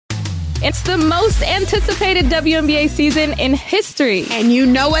It's the most anticipated WNBA season in history. And you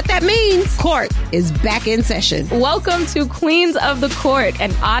know what that means. Court is back in session. Welcome to Queens of the Court,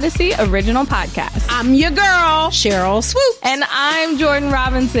 an Odyssey original podcast. I'm your girl, Cheryl Swoop. And I'm Jordan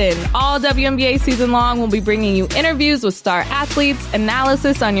Robinson. All WNBA season long, we'll be bringing you interviews with star athletes,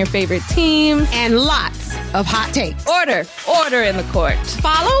 analysis on your favorite teams, and lots of hot takes. Order in the court.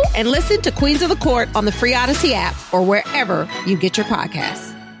 Follow and listen to Queens of the Court on the free Odyssey app or wherever you get your podcasts.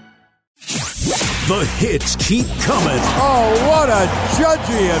 The hits keep coming. Oh, what a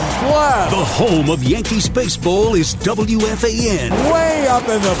judgy blast. The home of Yankees baseball is WFAN. Way up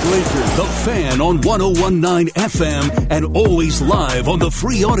in the bleachers. The Fan on 101.9 FM and always live on the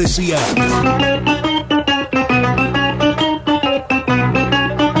free Odyssey app.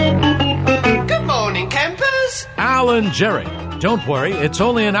 Good morning, campers. Alan Jerry. Don't worry, it's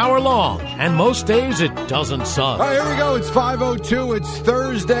only an hour long, and most days it doesn't suck. All right, here we go. It's 5:02. It's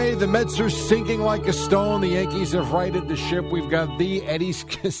Thursday. The Mets are sinking like a stone. The Yankees have righted the ship. We've got the Eddie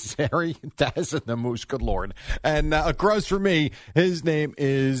Scazzeri, Taz and the Moose. Good Lord. And across from me, his name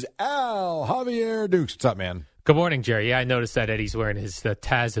is Al Javier Dukes. What's up, man? Good morning, Jerry. Yeah, I noticed that Eddie's wearing his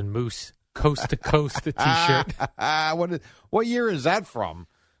Taz and Moose coast-to-coast T-shirt. What year is that from?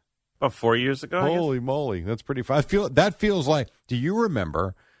 About 4 years ago. Holy moly, that's pretty fun. That feels like. Do you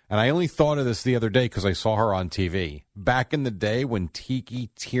remember? And I only thought of this the other day because I saw her on TV back in the day when Tiki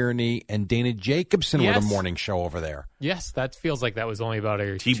Tierney and Dana Jacobson were the morning show over there. Yes, that feels like that was only about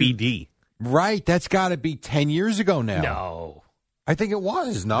a TBD. Right, that's got to be 10 years ago now. No, I think it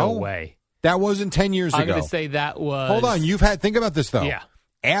was. No way. That wasn't 10 years ago. I'm going to say that was. Hold on, think about this though. Yeah.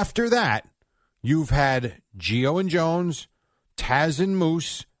 After that, you've had Gio and Jones, Taz and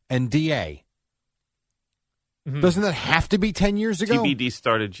Moose, and DA. Mm-hmm. Doesn't that have to be 10 years ago? TBD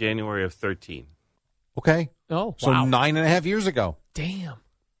started January of 13. Okay. Oh, so wow. 9.5 years ago. Damn.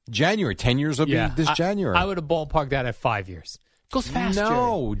 January. 10 years will be this January. I would have ballparked that at 5 years. It goes fast,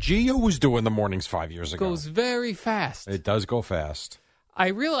 No, Jerry. Gio was doing the mornings 5 years ago. It goes very fast. It does go fast. I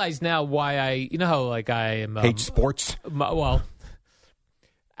realize now why I am... hate sports? Well...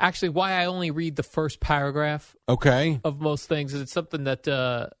 Actually, why I only read the first paragraph of most things is it's something that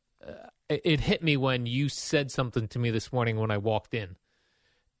it hit me when you said something to me this morning when I walked in.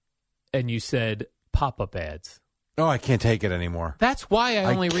 And you said pop-up ads. Oh, I can't take it anymore. That's why I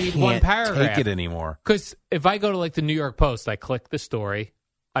only read one paragraph. I can't take it anymore. Because if I go to like the New York Post, I click the story,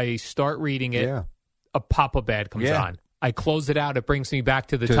 I start reading it, a pop-up ad comes on. I close it out. It brings me back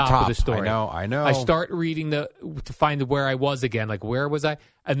to the top of the story. I know. I start reading to find where I was again. Like, where was I?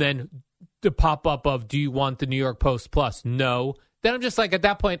 And then the pop-up of, do you want the New York Post Plus? No. Then I'm just like, at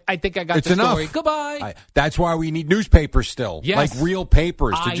that point, I think I got the story. Goodbye. That's why we need newspapers still. Yes. Like real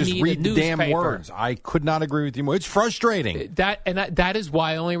papers to I just need read a the damn newspaper. words. I could not agree with you more. It's frustrating. That is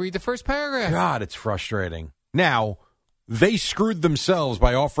why I only read the first paragraph. God, it's frustrating. Now, they screwed themselves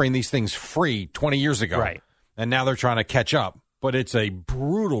by offering these things free 20 years ago. Right. And now they're trying to catch up. But it's a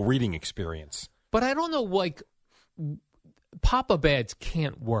brutal reading experience. But I don't know, like, pop-up ads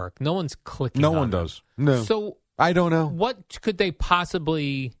can't work. No one's clicking No on one them. does. No. So I don't know. what could they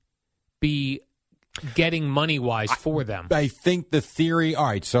possibly be getting money-wise for them? I think the theory, all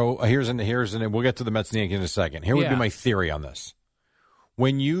right, so here's and we'll get to the Mets and Yankees in a second. Here would be my theory on this.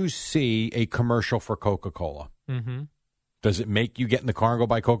 When you see a commercial for Coca-Cola, does it make you get in the car and go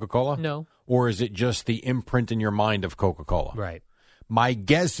buy Coca-Cola? No. Or is it just the imprint in your mind of Coca-Cola? Right. My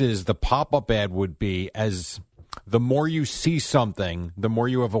guess is the pop-up ad would be as the more you see something, the more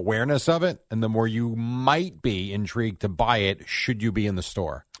you have awareness of it, and the more you might be intrigued to buy it should you be in the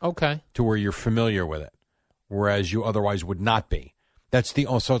store. Okay. To where you're familiar with it, whereas you otherwise would not be.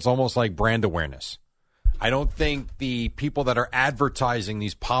 So it's almost like brand awareness. I don't think the people that are advertising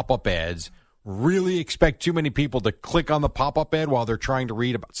these pop-up ads really expect too many people to click on the pop-up ad while they're trying to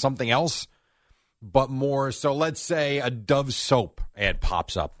read about something else. But more, so let's say a Dove soap ad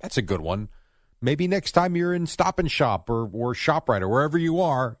pops up. That's a good one. Maybe next time you're in Stop and Shop or ShopRite or wherever you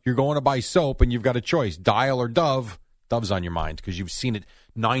are, you're going to buy soap and you've got a choice, Dial or Dove. Dove's on your mind because you've seen it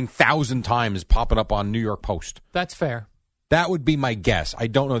 9,000 times popping up on New York Post. That's fair. That would be my guess. I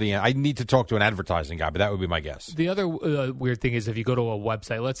don't know the answer. I need to talk to an advertising guy, but that would be my guess. The other weird thing is if you go to a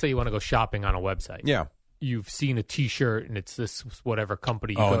website, let's say you want to go shopping on a website. Yeah. You've seen a T-shirt and it's this whatever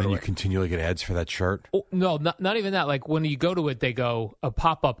company you go to. Oh, and then to you continually get ads for that shirt? Oh, no, not even that. Like when you go to it, they go, a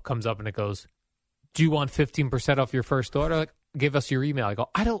pop-up comes up and it goes, do you want 15% off your first order? Like, give us your email. I go,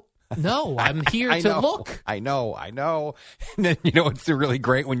 I don't know. I'm here to look. I know. And then you know what's really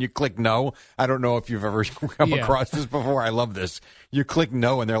great when you click no? I don't know if you've ever come across this before. I love this. You click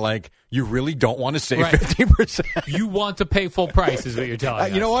no and they're like, You really don't want to save Right. 15%. You want to pay full price, is what you're telling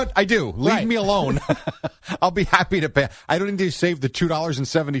us. You know what? I do. Leave Right. me alone. I'll be happy to pay. I don't need to save the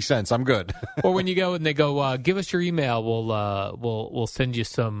 $2.70. I'm good. Or when you go and they go, give us your email. We'll send you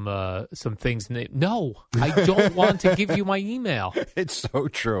some things. No, I don't want to give you my email. It's so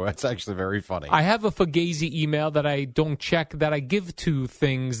true. That's actually very funny. I have a Fugazi email that I don't check, that I give to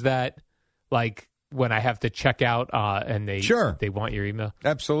things that, like, when I have to check out and they want your email.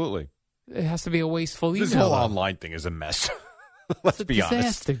 Absolutely. It has to be a wasteful email. This whole online thing is a mess. Let's be honest.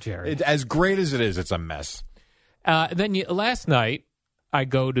 Disaster, Jerry. As great as it is, it's a mess. Then last night, I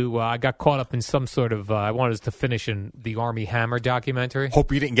got caught up in some sort of, I wanted us to finish in the Army Hammer documentary.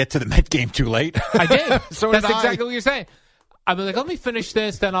 Hope you didn't get to the Met game too late. I did. So That's did I. exactly what you're saying. I was like, let me finish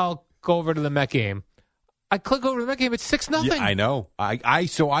this, then I'll go over to the Met game. I click over to the Met game, it's 6-0. Yeah, I know.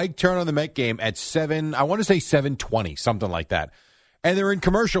 So I turn on the Met game at 7:20, something like that. And they're in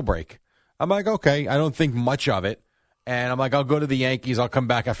commercial break. I'm like, okay, I don't think much of it. And I'm like, I'll go to the Yankees. I'll come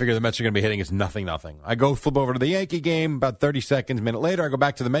back. I figure the Mets are going to be hitting. It's 0-0. I go flip over to the Yankee game. About 30 seconds, minute later, I go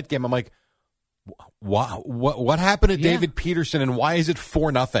back to the Met game. I'm like, wow, what happened to David Peterson, and why is it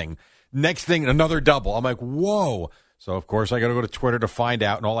 4-0? Next thing, another double. I'm like, whoa. So, of course, I got to go to Twitter to find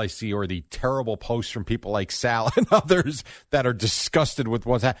out, and all I see are the terrible posts from people like Sal and others that are disgusted with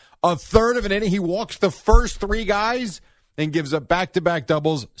what's happening. A third of an inning, he walks the first three guys and gives up back-to-back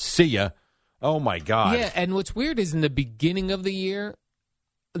doubles. See ya. Oh, my God. Yeah, and what's weird is in the beginning of the year,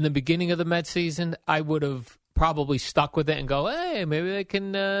 in the beginning of the Mets season, I would have probably stuck with it and go, hey, maybe they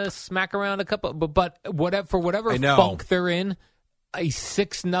can smack around a couple. But for whatever funk they're in, a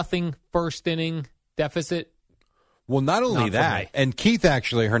 6-0 first inning deficit. Well, not only that, and Keith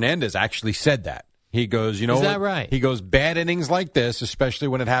Hernandez actually said that. He goes, you know, is that right? He goes, bad innings like this, especially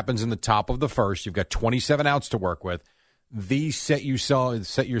when it happens in the top of the first, you've got 27 outs to work with. These set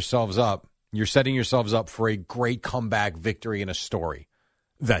yourselves up. You're setting yourselves up for a great comeback victory in a story.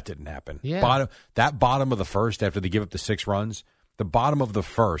 That didn't happen. Yeah. Bottom of the first, after they give up the 6 runs, the bottom of the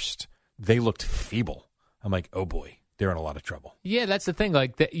first, they looked feeble. I'm like, oh boy, they're in a lot of trouble. Yeah, that's the thing.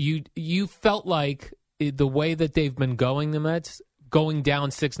 Like that, you felt like the way that they've been going, the Mets going down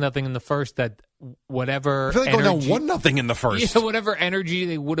 6-0 in the first, that whatever I feel like energy, going down 1-0 in the first. Yeah, whatever energy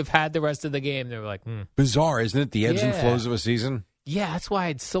they would have had the rest of the game, they were like, Bizarre, isn't it? The ebbs and flows of a season. Yeah, that's why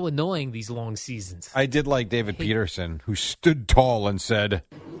it's so annoying, these long seasons. I did like David Peterson, who stood tall and said,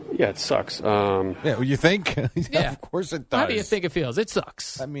 yeah, it sucks. Yeah, you think? Yeah, of course it does. How do you think it feels? It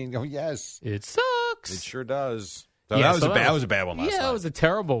sucks. I mean, oh, yes. It sucks. It sure does. So that was a bad one last night. Yeah, it was a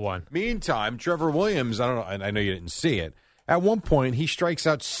terrible one. Meantime, Trevor Williams, I don't know, I know you didn't see it. At one point, he strikes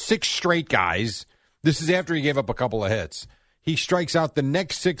out 6 straight guys. This is after he gave up a couple of hits. He strikes out the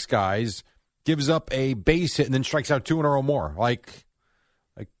next 6 guys, gives up a base hit, and then strikes out 2 in a row more. Like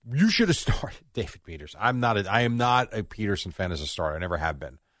you should have started David Peterson. I am not a Peterson fan as a starter. I never have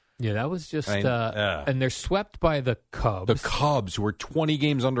been. Yeah, that was just and they're swept by the Cubs. The Cubs, who are 20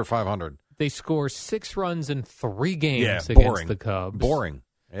 games under 500. They score 6 runs in 3 games boring. against the Cubs. Boring.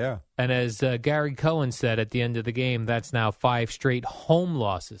 Yeah. And as Gary Cohen said at the end of the game, that's now 5 straight home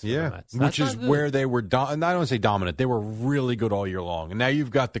losses for the Mets. Which is where they were, I don't want to say dominant, they were really good all year long. And now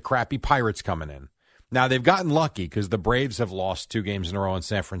you've got the crappy Pirates coming in. Now, they've gotten lucky because the Braves have lost 2 games in a row in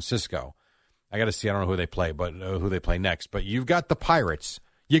San Francisco. I got to see, I don't know who they play, but who they play next. But you've got the Pirates.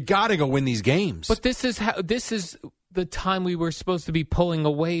 You got to go win these games. But this is the time we were supposed to be pulling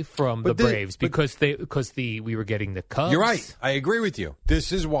away from the Braves because we were getting the Cubs. You're right. I agree with you.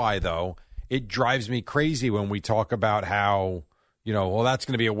 This is why, though, it drives me crazy when we talk about how, well, that's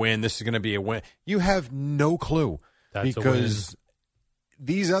going to be a win. This is going to be a win. You have no clue. That's because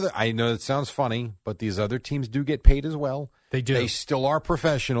these other, I know it sounds funny, but these other teams do get paid as well. They do. They still are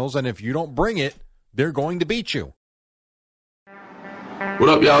professionals, and if you don't bring it, they're going to beat you. What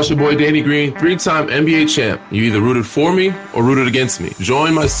up, y'all? It's your boy Danny Green, 3-time NBA champ. You either rooted for me or rooted against me.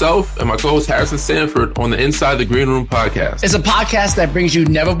 Join myself and my co-host Harrison Sanford on the Inside the Green Room podcast. It's a podcast that brings you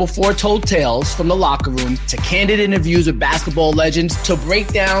never-before-told tales from the locker room to candid interviews with basketball legends to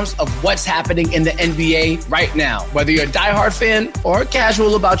breakdowns of what's happening in the NBA right now. Whether you're a diehard fan or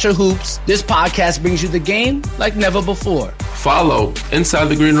casual about your hoops, this podcast brings you the game like never before. Follow Inside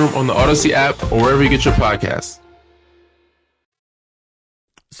the Green Room on the Odyssey app or wherever you get your podcasts.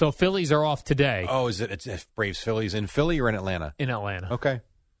 So Phillies are off today. Oh, it's Braves Phillies in Philly or in Atlanta? In Atlanta. Okay.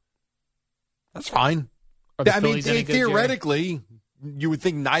 That's fine. I mean, theoretically, you would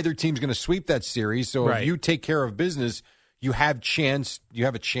think neither team's going to sweep that series. So if you take care of business, you have a chance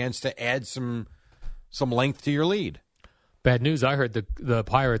to add some length to your lead. Bad news. I heard the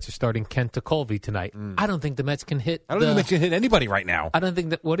Pirates are starting Kent Tekulve tonight. I don't think the Mets can hit. I don't think the Mets can hit anybody right now. I don't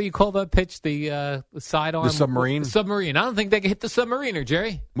think that. What do you call that pitch? The sidearm. The submarine. The submarine. I don't think they can hit the submariner,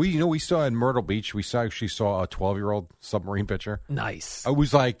 Jerry. We saw in Myrtle Beach. We actually saw a 12-year-old submarine pitcher. Nice. I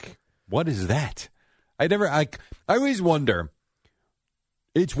was like, what is that? I always wonder.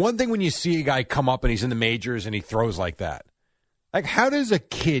 It's one thing when you see a guy come up and he's in the majors and he throws like that. Like, how does a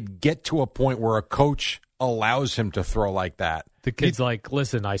kid get to a point where a coach allows him to throw like that? The kid's like,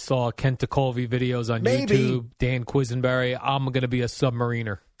 listen, I saw Kent Tekulve videos on YouTube, Dan Quisenberry. I'm going to be a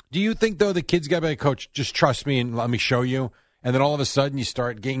submariner. Do you think, though, the kid's got to be a coach, just trust me and let me show you? And then all of a sudden you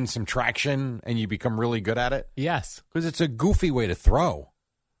start gaining some traction and you become really good at it? Yes. Because it's a goofy way to throw.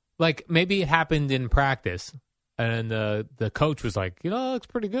 Like, maybe it happened in practice. And the coach was like, it looks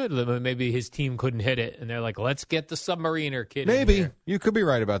pretty good. Maybe his team couldn't hit it. And they're like, let's get the submariner kid Maybe. in here. You could be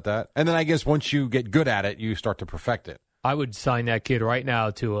right about that. And then I guess once you get good at it, you start to perfect it. I would sign that kid right now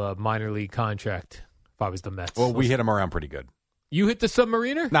to a minor league contract if I was the Mets. Well, we hit him around pretty good. You hit the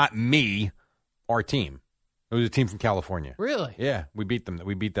submariner? Not me, our team. It was a team from California. Really? Yeah, we beat them.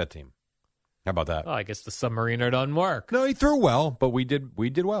 We beat that team. How about that? Oh, I guess the submariner doesn't work. No, he threw well, but we did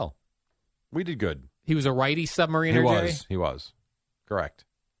well. We did good. He was a righty submariner, Jerry? He was. Correct.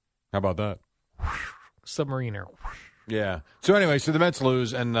 How about that? Submariner. Yeah. So anyway, the Mets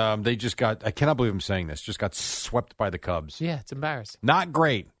lose, and they just got, I cannot believe I'm saying this, just got swept by the Cubs. Yeah, it's embarrassing. Not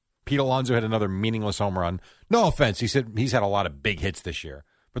great. Pete Alonso had another meaningless home run. No offense. He said he's had a lot of big hits this year.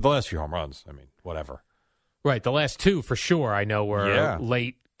 But the last few home runs, I mean, whatever. Right. The last two, for sure, I know were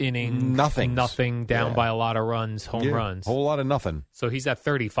late inning. Nothing down by a lot of runs, home runs. Whole lot of nothing. So he's at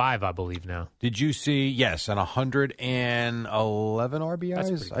 35, I believe, now. Did you see, yes, and 111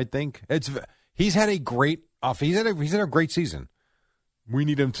 RBIs, I think. He's had a great he's had a great season. We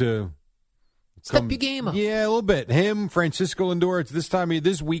need him to step your game up. Yeah, a little bit. Him, Francisco Lindor, it's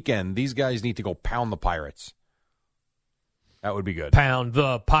this weekend, these guys need to go pound the Pirates. That would be good. Pound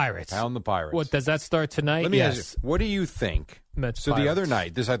the Pirates. Pound the Pirates. What, does that start tonight? Let me ask you, what do you think? Mets so Pirates. The other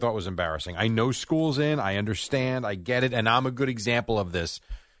night, this I thought was embarrassing. I know school's in. I understand. I get it. And I'm a good example of this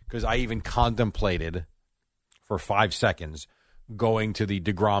because I even contemplated for 5 seconds going to the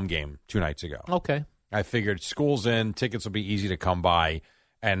DeGrom game 2 nights ago. Okay. I figured school's in. Tickets will be easy to come by.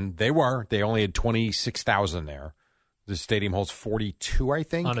 And they were. They only had 26,000 there. The stadium holds 42, I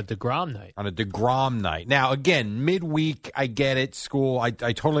think. On a DeGrom night. On a DeGrom night. Now, again, midweek, I get it. School, I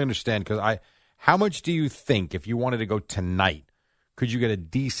totally understand. Because how much do you think, if you wanted to go tonight, could you get a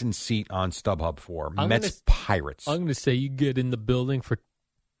decent seat on StubHub for Mets-Pirates? I'm going to say you get in the building for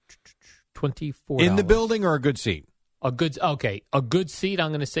 $24. In the building or a good seat? A good seat, I'm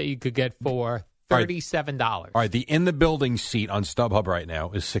going to say you could get for $37. All right, the in the building seat on StubHub right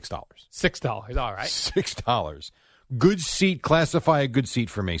now is $6. $6, all right. $6. Good seat, classify a good seat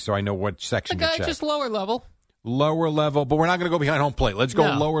for me so I know what section to check. Just lower level. Lower level, but we're not going to go behind home plate. Let's go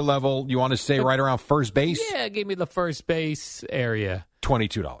lower level. You want to say right around first base? Yeah, give me the first base area.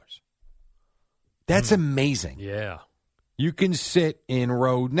 $22. That's amazing. Yeah. You can sit in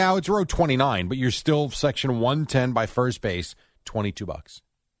row, now it's row 29, but you're still section 110 by first base, $22.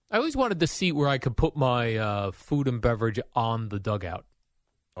 I always wanted the seat where I could put my food and beverage on the dugout.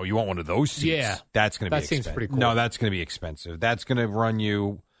 Oh, you want one of those seats? Yeah. That's going to be expensive. That seems pretty cool. No, that's going to be expensive. That's going to run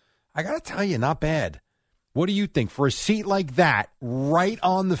you, I got to tell you, not bad. What do you think? For a seat like that, right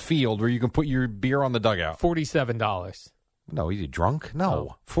on the field where you can put your beer on the dugout? $47. No, are you drunk?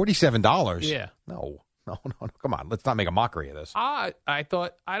 No. $47? Yeah. No. Come on. Let's not make a mockery of this. I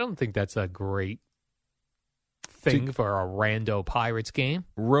don't think that's a great thing for a rando Pirates game.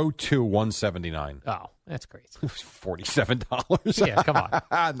 Row 2, $179. Oh, that's great. $47? Yeah, come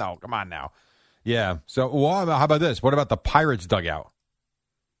on. No, come on now. Yeah. So, how about this? What about the Pirates dugout?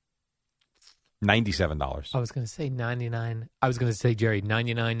 $97. I was going to say $99. I was going to say, Jerry,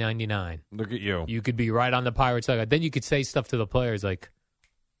 $99.99. Look at you. You could be right on the Pirates dugout. Then you could say stuff to the players like,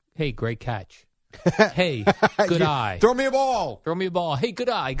 hey, great catch. Hey, good eye. Throw me a ball. Hey, good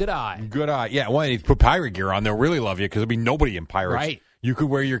eye. Good eye. Yeah, well, if you put pirate gear on, they'll really love you because there'll be nobody in Pirates. Right. You could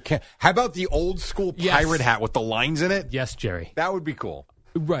wear your How about the old school pirate hat with the lines in it? Yes, Jerry. That would be cool.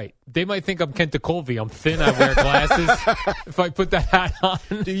 Right. They might think I'm Kent Tekulve. I'm thin. I wear glasses. If I put that hat on.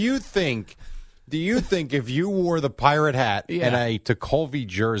 Do you think if you wore the pirate hat and a Tekulve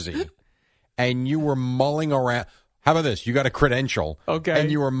jersey and you were mulling around, how about this? You got a credential. Okay.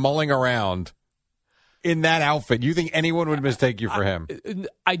 And you were mulling around in that outfit, you think anyone would mistake you for him?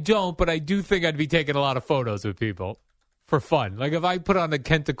 I don't, but I do think I'd be taking a lot of photos with people for fun. Like if I put on a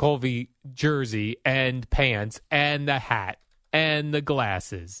Kent Tekulve jersey and pants and the hat and the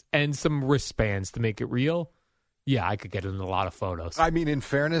glasses and some wristbands to make it real, Yeah, I could get in a lot of photos. I mean, in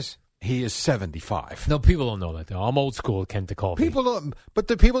fairness, he is 75. No, people don't know that, though. I'm old school, Ken Tekulve. People don't, but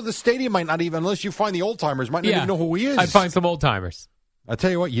the people at the stadium might not even, unless you find the old-timers, might not even know who he is. I'd find some old-timers. I'll tell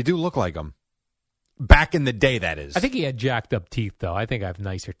you what, you do look like him. Back in the day, that is. I think he had jacked up teeth, though. I think I have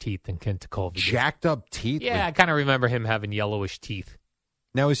nicer teeth than Ken Tekulve. Jacked up teeth? Yeah, I kind of remember him having yellowish teeth.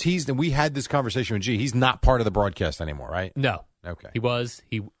 Now, we had this conversation with G. He's not part of the broadcast anymore, right? No. Okay. He was.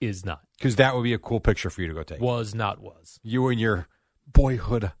 He is not. Because that would be a cool picture for you to go take. Was. You and your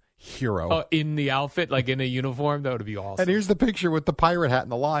boyhood hero. Oh, in the outfit, like in a uniform? That would be awesome. And here's the picture with the pirate hat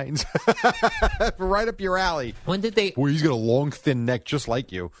and the lines. Right up your alley. When did they... Well, he's got a long, thin neck just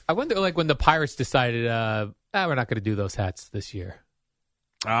like you. I wonder, like, when the Pirates decided, we're not going to do those hats this year.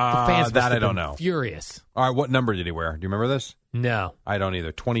 The fans that I don't know. Furious. All right, what number did he wear? Do you remember this? No. I don't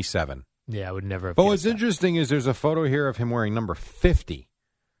either. 27. Yeah, I would never have. But what's interesting is there's a photo here of him wearing number 50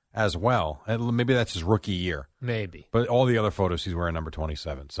 as well. And maybe that's his rookie year. Maybe. But all the other photos, he's wearing number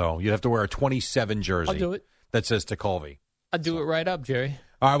 27. So you'd have to wear a 27 jersey. I'll do it. That says Tekulve. I'll do it right up, Jerry.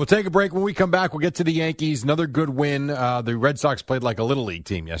 All right, we'll take a break. When we come back, we'll get to the Yankees. Another good win. The Red Sox played like a Little League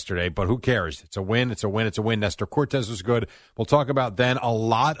team yesterday, but who cares? It's a win. It's a win. It's a win. Nestor Cortez was good. We'll talk about then a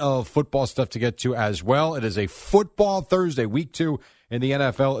lot of football stuff to get to as well. It is a football Thursday. Week 2 in the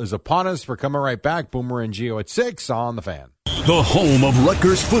NFL is upon us. We're coming right back. Boomer and Gio at 6 on The Fan. The home of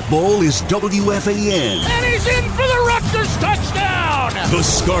Rutgers football is WFAN. And he's in for the Rutgers touchdown! The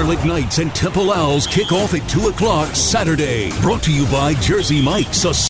Scarlet Knights and Temple Owls kick off at 2 o'clock Saturday. Brought to you by Jersey Mike's, a